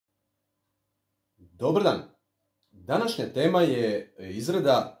Dobar dan! Današnja tema je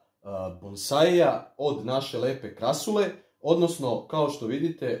izrada bonsaija od naše lepe krasule, odnosno kao što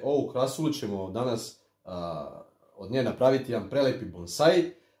vidite ovu krasulu ćemo danas od nje napraviti jedan prelepi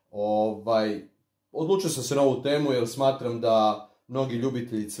bonsai. Odlučio sam se na ovu temu jer smatram da mnogi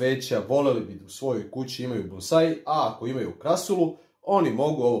ljubitelji cveća voljeli bi da u svojoj kući imaju bonsai, a ako imaju krasulu, oni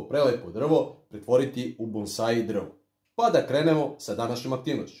mogu ovo prelepo drvo pretvoriti u bonsai drvo. Pa da krenemo sa današnjom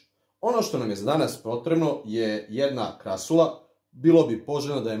aktivnošću. Ono što nam je za danas potrebno je jedna krasula. Bilo bi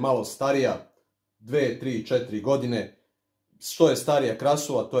poželjno da je malo starija, 2, 3, 4 godine. Što je starija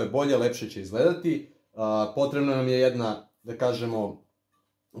krasula, to je bolje, lepše će izgledati. Potrebna nam je jedna, da kažemo,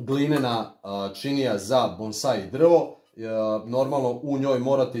 glinena činija za bonsai drvo. Normalno u njoj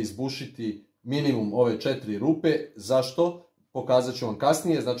morate izbušiti minimum ove 4 rupe. Zašto? Pokazat ću vam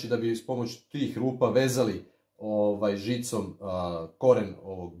kasnije. Znači da bi s pomoć tih rupa vezali žicom koren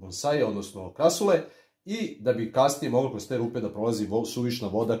ovog bonsaja, odnosno krasule, i da bi kasnije moglo kroz te rupe da prolazi suvišna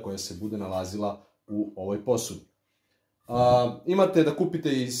voda koja se bude nalazila u ovoj posudi. Imate da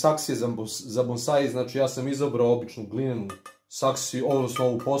kupite i saksije za bonsai, znači ja sam izabrao običnu glinenu saksiju, odnosno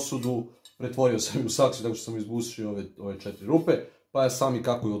ovu posudu, pretvorio sam ju u saksiju tako što sam izbušio ove 4 rupe, pa sami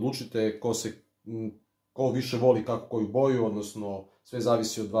kako ju odlučite, ko više voli kako koju boju, odnosno sve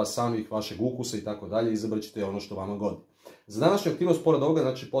zavisi od vas samih, vašeg ukusa i tako dalje, izabrat ćete ono što vama godi. Za današnju aktivnost, pored ovoga,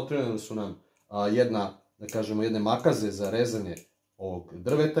 znači potrebne su nam jedne makaze za rezanje ovog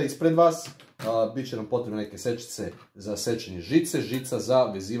drveta ispred vas, Biće nam potrebne neke sečice za sečenje žice, žica za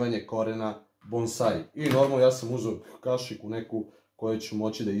vezivanje korena bonsai. I normalno ja sam uzeo kašiku neku koju ću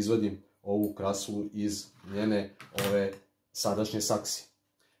moći da izvadim ovu krasulu iz njene ove sadašnje saksije.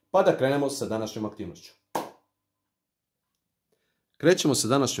 Pa da krenemo sa današnjom aktivnošću. Krećemo sa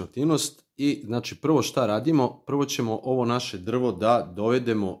današnjom aktivnost i znači prvo šta radimo, prvo ćemo ovo naše drvo da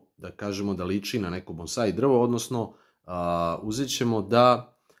dovedemo, da kažemo da liči na neko bonsai drvo, odnosno uzet ćemo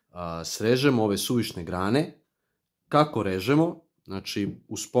da srežemo ove suvišne grane. Kako režemo? Znači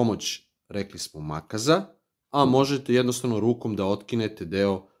uz pomoć, rekli smo, makaza, a možete jednostavno rukom da otkinete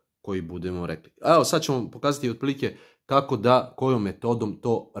deo koji budemo rekli. Evo sad ćemo pokazati otprilike kako da, kojom metodom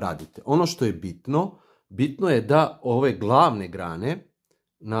to radite. Ono što je bitno je da ove glavne grane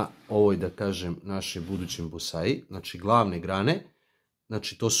na ovoj, da kažem, našem budućem bonsai, znači glavne grane,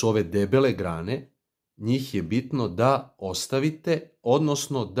 znači to su ove debele grane, njih je bitno da ostavite,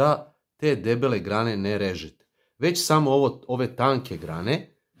 odnosno da te debele grane ne režete. Već samo ove tanke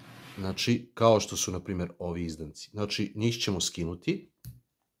grane, znači kao što su na primjer ovi izdanci, znači njih ćemo skinuti.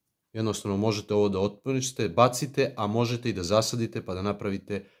 Jednostavno možete ovo da otpunite, bacite, a možete i da zasadite pa da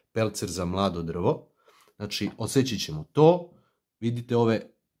napravite pelcer za mlado drvo. Znači, odseći ćemo to. Vidite,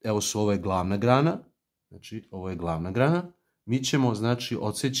 evo su ovo je glavna grana. Znači, ovo je glavna grana. Mi ćemo, znači,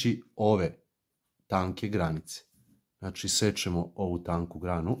 odseći ove tanke granice. Znači, sečemo ovu tanku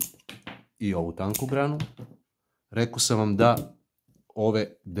granu i ovu tanku granu. Rekao sam vam da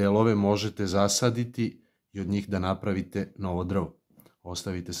ove delove možete zasaditi i od njih da napravite novo drvo.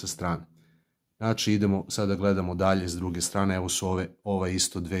 Ostavite sa strane. Znači, idemo, sada gledamo dalje s druge strane. Evo su ove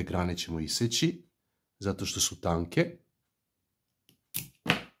isto dve grane ćemo iseći, zato što su tanke.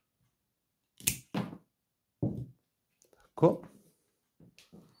 Tako.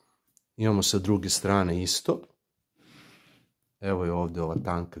 Imamo sa druge strane isto. Evo je ovdje ova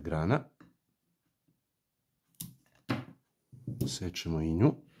tanka grana. Sečemo i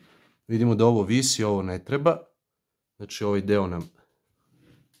nju. Vidimo da ovo visi, ovo ne treba. Znači ovaj deo nam,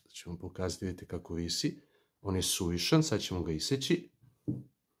 ćemo pokazati, vidite kako visi. On je suvišan, sad ćemo ga iseći.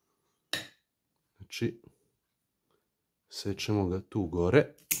 Znači, sečemo ga tu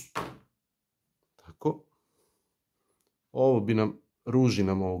gore. Tako. Ovo bi nam, ruži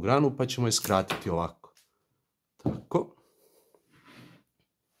nam ovu granu, pa ćemo je skratiti ovako. Tako.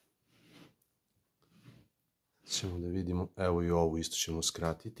 Ćemo da vidimo, evo i ovu isto ćemo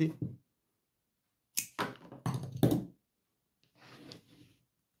skratiti.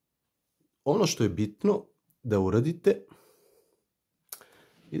 Ono što je bitno da uradite,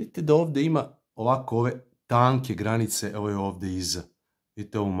 vidite da ovdje ima ovako ove tanke granice, evo je ovdje iza,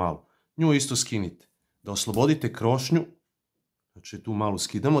 vidite ovu malu, nju isto skinite, da oslobodite krošnju, znači tu malu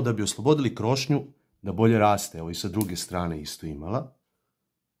skidamo, da bi oslobodili krošnju da bolje raste, evo i sa druge strane isto imala,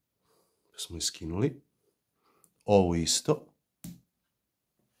 pa smo je skinuli, ovu isto,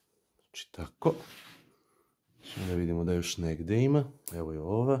 znači tako, da vidimo da još negdje ima, evo je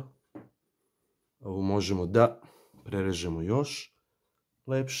ova. Ovo možemo da prerežemo još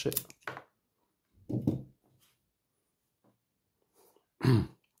lepše.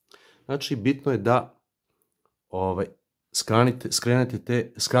 Znači, bitno je da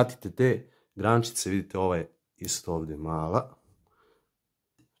skratite te grančice, vidite ova je isto ovdje mala.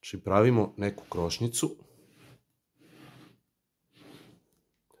 Znači pravimo neku krošnjicu.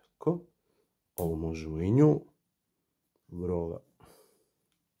 Tako. Ovo možemo i nju. Vrova.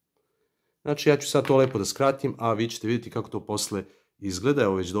 Znači ja ću sad to lepo da skratim, a vi ćete vidjeti kako to posle izgleda.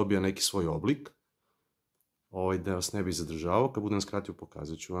 Evo već dobio neki svoj oblik. Da vas ne bi zadržavao, kad budem skratio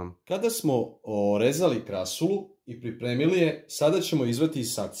pokazat ću vam. Kada smo rezali krasulu i pripremili je, sada ćemo izvati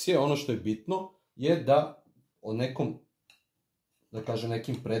iz sakcije. Ono što je bitno je da od nekom, da kažem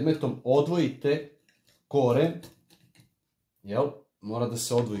nekim predmetom, odvojite koren. Mora da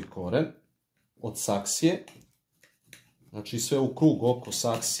se odvoji koren od saksije. Znači sve u krug oko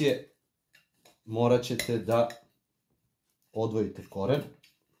saksije morat ćete da odvojite koren.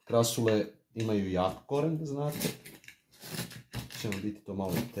 Krasule imaju jak koren, da znate. Će vam biti to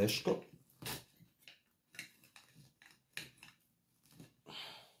malo teško.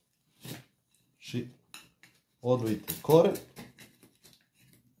 Znači, odvojite koren.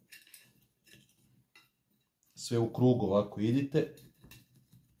 Sve u krug ovako idite.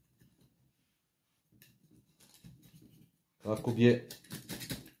 Kako bi je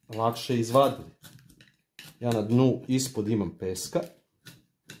lakše izvadili. Ja na dnu ispod imam peska.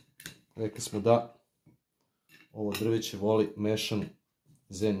 Rekli smo da ovo drveće voli mešanu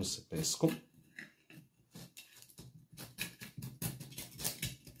zemlju sa peskom.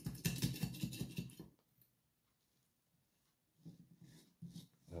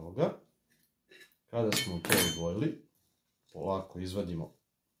 Evo ga. Kada smo to odvojili, polako izvadimo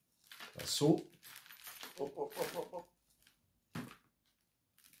krasulu.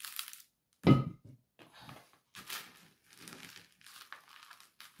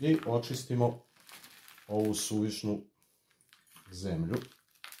 I očistimo ovu suvišnu zemlju.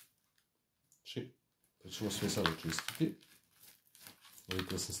 Znači, to ćemo sve sad očistiti.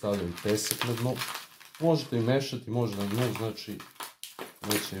 Vidite da sam stavljao i pesak na dno. Možete i mešati, može na dnu, znači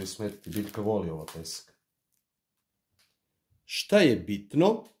neće mi smetiti, biljka voli ova pesak. Šta je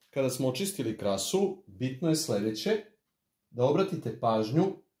bitno? Kada smo očistili krasulu, bitno je sljedeće, da obratite pažnju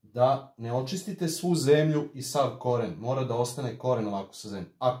da ne očistite svu zemlju i sav koren. Mora da ostane koren ovako sa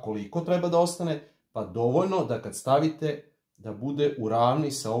zemljom. A koliko treba da ostane? Pa dovoljno da kad stavite da bude u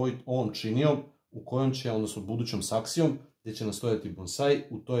ravni sa ovom činijom u kojom će, odnosno budućom saksijom, gdje će nastojati bonsai,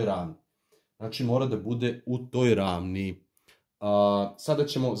 u toj ravni. Znači mora da bude u toj ravni. Sada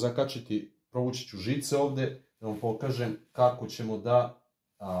ćemo zakačiti, provući ću žice ovdje, da vam pokažem kako ćemo da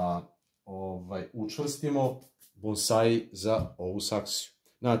učvrstimo bonsai za ovu saksiju.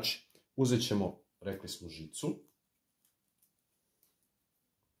 Znači, uzet ćemo, rekli smo, žicu.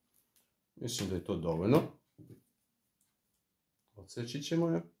 Mislim da je to dovoljno. Odseći ćemo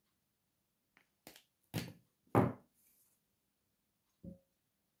je.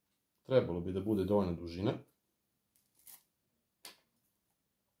 Trebalo bi da bude dovoljna dužina.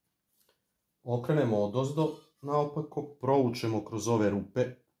 Okrenemo odozdo naopako, provučemo kroz ove rupe.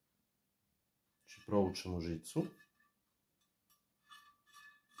 Znači, provučemo žicu.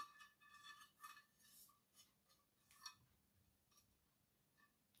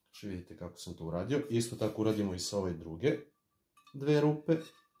 Vidite kako sam to uradio. Isto tako uradimo i sa ove druge dve rupe.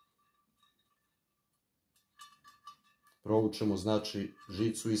 Provučemo znači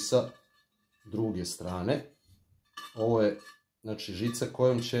žicu i sa druge strane. Ovo je znači žica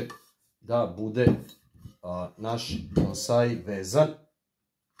kojom će da bude naš bonsai vezan.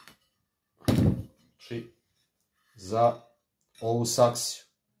 Znači za ovu saksiju.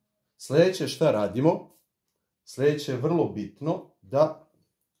 Sljedeće šta radimo? Sljedeće je vrlo bitno da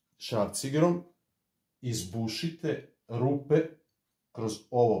šrafcigerom izbušite rupe kroz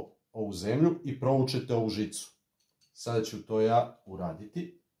ovu zemlju i provučete ovu žicu. Sada ću to ja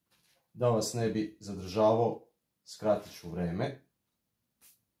uraditi. Da vas ne bi zadržavao, skratit ću vreme,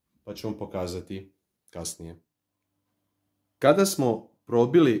 pa ću vam pokazati kasnije. Kada smo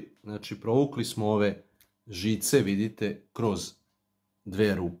probili, znači provukli smo ove žice, vidite, kroz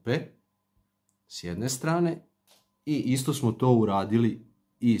dve rupe s jedne strane i isto smo to uradili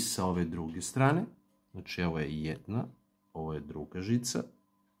i sa ove druge strane. Znači ovo je jedna, ovo je druga žica.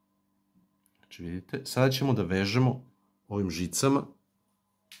 Znači vidite, sada ćemo da vežemo ovim žicama,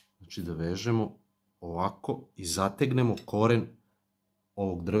 znači da vežemo ovako i zategnemo koren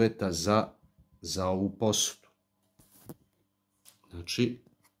ovog drveta za ovu posudu. Znači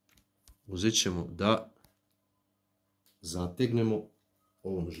uzet ćemo da zategnemo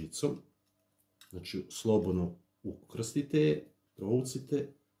ovom žicom, znači slobodno ukrstite je,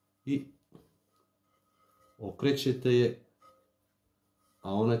 provucite i okrećete je,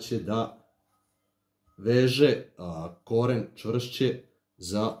 a ona će da veže koren čvršće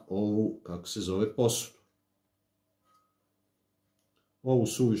za ovu, kako se zove, posudu. Ovu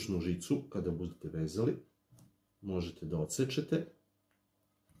suvišnu žicu, kada budete vezali, možete da odsečete.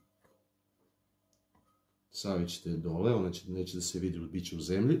 Stavit ćete je dole, ona neće da se vidi, bit će u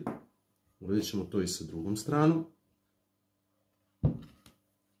zemlji. Uradit ćemo to i sa drugom stranom.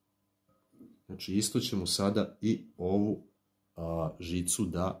 Znači isto ćemo sada i ovu žicu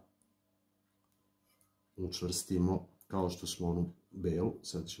da učvrstimo kao što smo onu belu.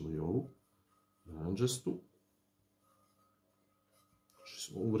 Sad ćemo i ovu naranđastu.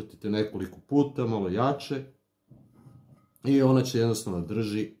 Uvrtite nekoliko puta, malo jače. I ona će jednostavno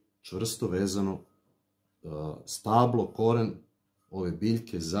drži čvrsto vezano stablo, koren ove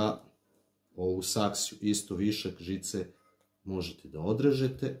biljke za ovu saksiju. Isto višak žice možete da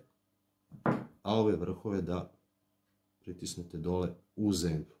odrežete, a ove vrhove da pritisnete dole u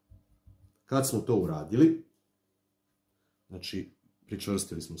zemlju. Kad smo to uradili, znači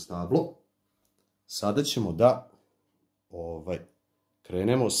pričvrstili smo stablo, sada ćemo da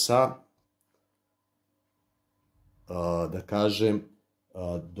krenemo sa, da kažem,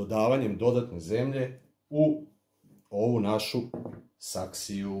 dodavanjem dodatne zemlje u ovu našu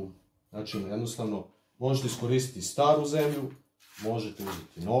saksiju. Znači jednostavno možete iskoristiti staru zemlju, možete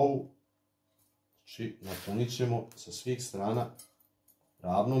uzeti novu. Znači napunit ćemo sa svih strana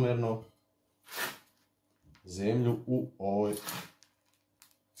ravnomerno zemlju u ovoj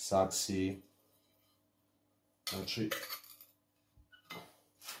saksiji. Znači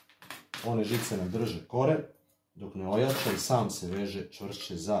one žice nam drže koren dok ne ojača i sam se veže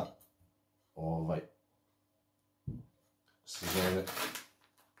čvršće za se zove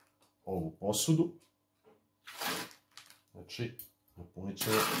ovu posudu. Znači napunit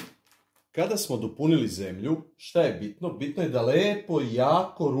ćemo. Kada smo dopunili zemlju, šta je bitno? Bitno je da lepo i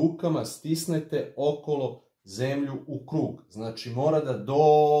jako rukama stisnete okolo zemlju u krug. Znači mora da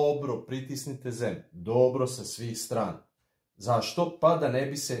dobro pritisnite zemlju, dobro sa svih strana. Zašto? Pa da ne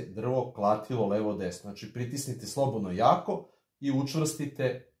bi se drvo klatilo levo-desno. Znači pritisnite slobodno jako i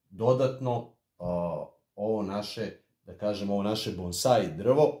učvrstite dodatno ovo naše, da kažem, ovo naše bonsai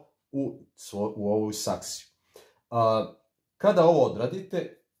drvo u ovu saksiju. Kada ovo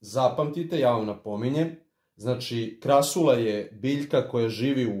odradite, zapamtite, ja vam napominjem, znači krasula je biljka koja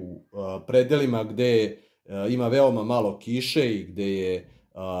živi u predelima gde ima veoma malo kiše i gde je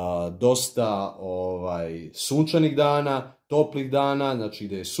dosta sunčanih dana, toplih dana, znači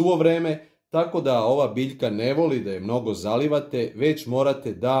gde je suvo vreme, tako da ova biljka ne voli da je mnogo zalivate, već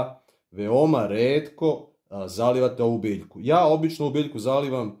morate da veoma retko zalivate ovu biljku. Ja obično ovu biljku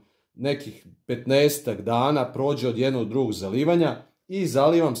zalivam nekih 15 dana, prođe od jednog do drugog zalivanja i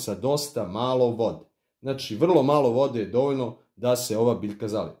zalivam sa dosta malo vode. Znači vrlo malo vode je dovoljno da se ova biljka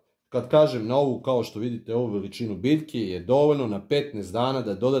zaliva. Kad kažem na ovu, kao što vidite, ovu veličinu biljke je dovoljno na 15 dana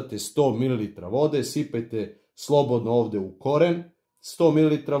da dodate 100 ml vode, sipajte slobodno ovde u koren 100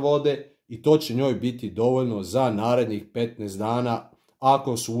 ml vode i to će njoj biti dovoljno za narednih 15 dana.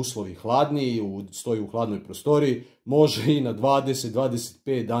 Ako su uslovi hladniji, stoji u hladnoj prostoriji, može i na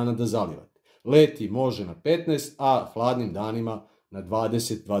 20-25 dana da zalivate. Leti može na 15, a hladnim danima na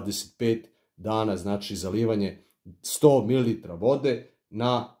 20-25 dana, znači zalivanje 100 ml vode.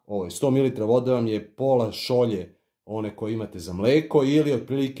 Na 100 ml vode vam je pola šolje one koje imate za mleko ili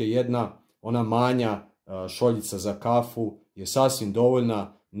otprilike jedna ona manja šoljica za kafu je sasvim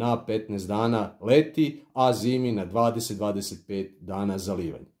dovoljna na 15 dana leti, a zimi na 20-25 dana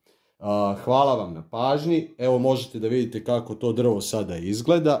zalivanja. Hvala vam na pažnji. Evo možete da vidite kako to drvo sada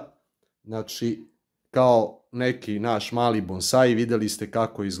izgleda. Znači kao neki naš mali bonsai, vidjeli ste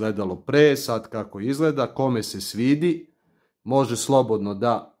kako je izgledalo pre, sad kako izgleda. Kome se svidi, može slobodno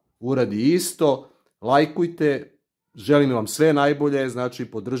da uradi isto. Lajkujte, želim vam sve najbolje, znači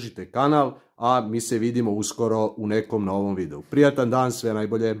podržite kanal, a mi se vidimo uskoro u nekom novom videu. Prijatan dan, sve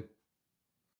najbolje!